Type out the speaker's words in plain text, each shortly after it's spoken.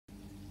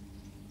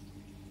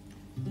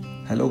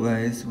Hello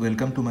guys,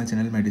 welcome to my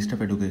channel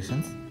Medistuff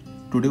Educations.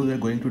 Today we are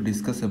going to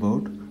discuss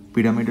about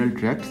pyramidal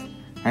tracts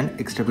and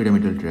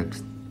extrapyramidal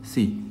tracts.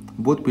 See,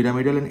 both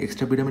pyramidal and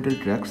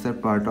extrapyramidal tracts are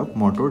part of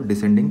motor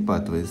descending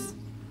pathways.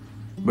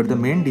 But the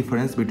main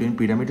difference between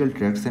pyramidal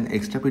tracts and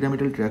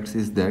extrapyramidal tracts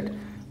is that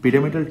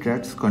pyramidal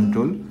tracts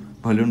control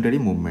voluntary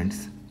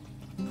movements,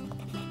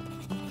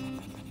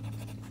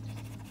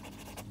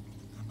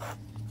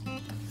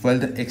 while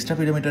the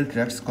extrapyramidal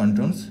tracts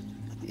controls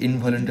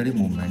involuntary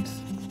movements.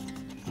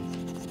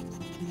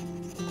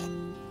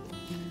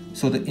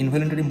 So the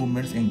involuntary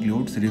movements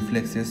includes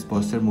reflexes,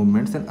 posture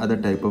movements and other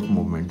type of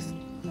movements.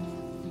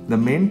 The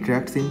main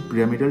tracts in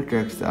pyramidal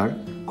tracts are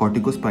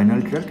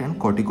corticospinal tract and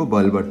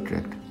corticobulbar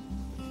tract.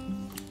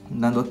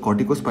 Now the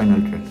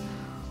corticospinal tract.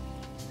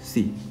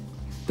 See,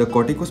 the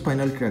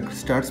corticospinal tract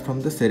starts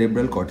from the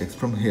cerebral cortex,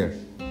 from here.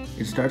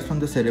 It starts from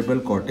the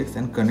cerebral cortex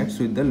and connects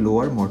with the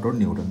lower motor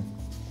neuron.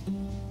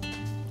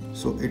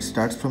 So it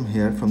starts from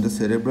here, from the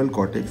cerebral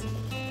cortex,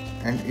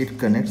 and it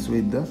connects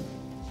with the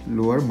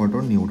lower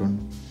motor neuron.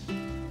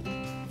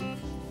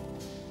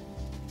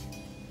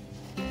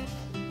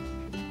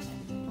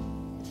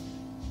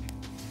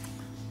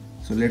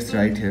 So let's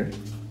write here.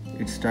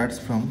 It starts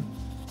from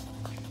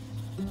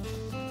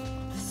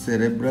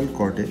cerebral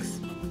cortex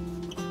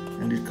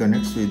and it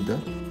connects with the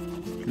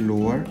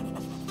lower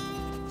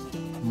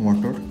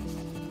motor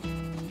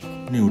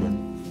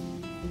neuron.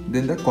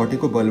 Then the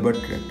corticobulbar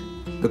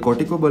tract. The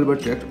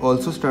corticobulbar tract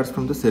also starts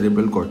from the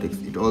cerebral cortex.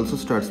 It also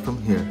starts from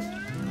here.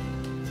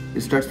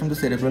 It starts from the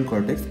cerebral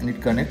cortex and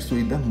it connects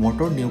with the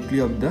motor nuclei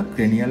of the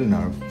cranial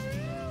nerve.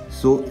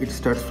 So it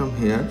starts from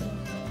here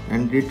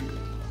and it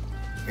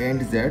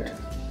ends at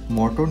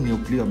motor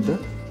nuclei of the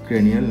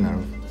cranial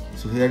nerve.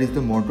 So here is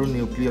the motor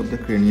nuclei of the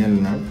cranial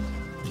nerve.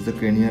 It is the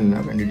cranial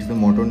nerve and it is the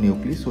motor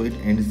nuclei, so it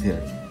ends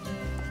here.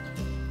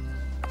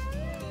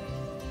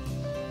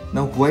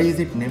 Now why is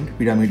it named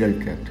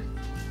pyramidal tract?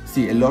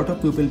 See, a lot of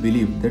people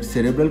believe that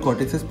cerebral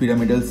cortex has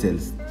pyramidal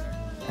cells,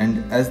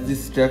 and as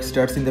this tract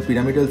starts in the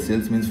pyramidal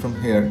cells, means from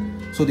here,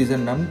 so these are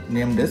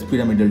named as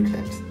pyramidal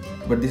tracts.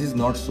 But this is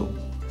not so.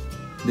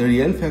 The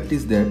real fact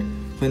is that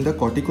when the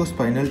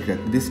corticospinal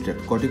tract, this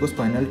tract,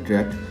 corticospinal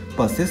tract,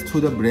 passes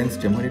through the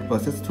brainstem, when it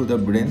passes through the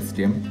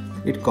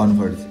brainstem, it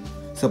converges.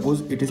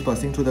 Suppose it is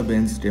passing through the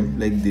brainstem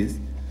like this,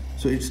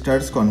 so it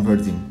starts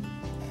converging,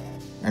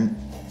 and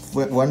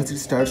once it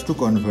starts to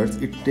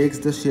converge, it takes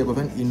the shape of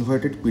an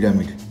inverted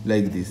pyramid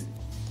like this.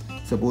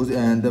 Suppose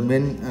the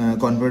main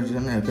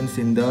conversion happens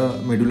in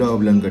the medulla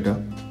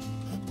oblongata.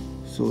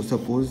 So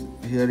suppose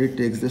here it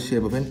takes the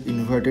shape of an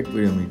inverted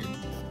pyramid.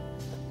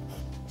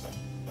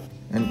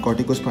 And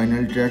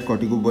corticospinal tract,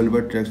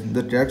 corticobulbar tracts,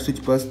 the tracts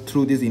which pass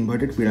through these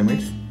inverted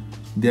pyramids,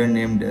 they are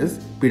named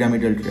as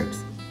pyramidal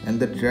tracts. And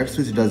the tracts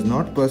which does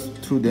not pass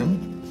through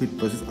them, which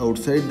passes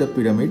outside the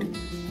pyramid,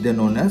 they are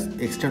known as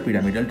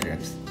extrapyramidal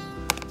tracts.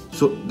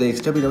 So the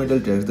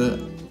extrapyramidal tracts, the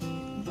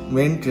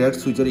main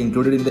tracts which are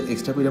included in the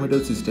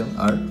extrapyramidal system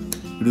are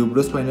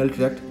rubrospinal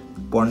tract,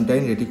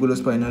 pontine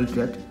reticulospinal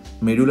tract,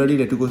 medullary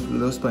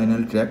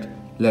reticulospinal tract,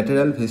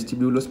 lateral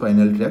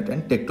vestibulospinal tract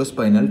and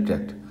tectospinal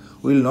tract.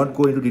 We will not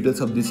go into details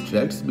of these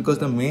tracts because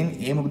the main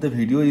aim of the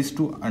video is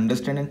to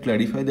understand and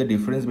clarify the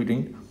difference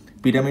between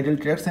pyramidal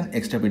tracts and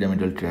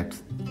extrapyramidal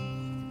tracts.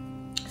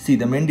 See,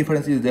 the main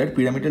difference is that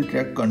pyramidal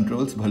tract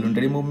controls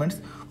voluntary movements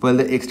while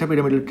the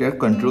extrapyramidal tract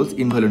controls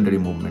involuntary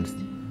movements.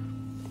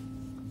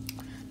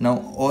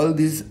 Now all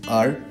these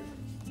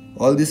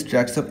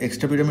tracts of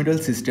extrapyramidal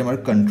system are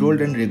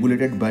controlled and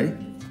regulated by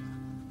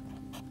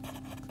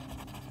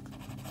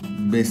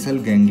basal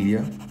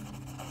ganglia,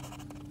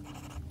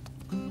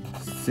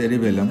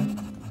 cerebellum,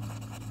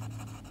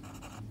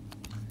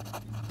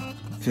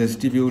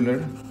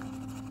 vestibular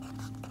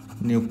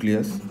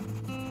nucleus,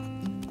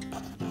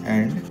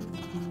 and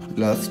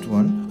last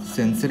one,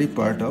 sensory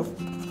part of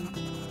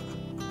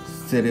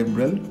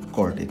cerebral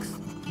cortex.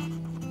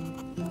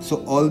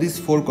 So all these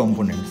four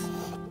components,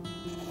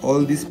 all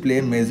these play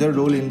a major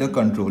role in the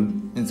control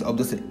of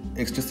the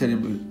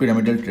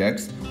extrapyramidal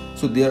tracts.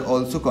 So they are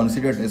also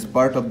considered as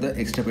part of the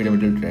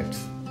extrapyramidal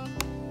tracts.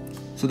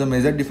 So the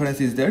major difference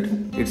is that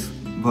it's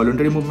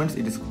voluntary movements,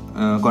 it is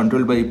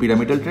controlled by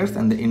pyramidal tracts,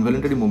 and the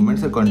involuntary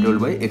movements are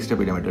controlled by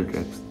extrapyramidal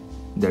tracts.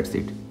 That's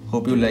it.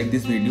 Hope you like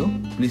this video.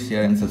 Please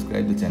share and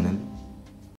subscribe the channel.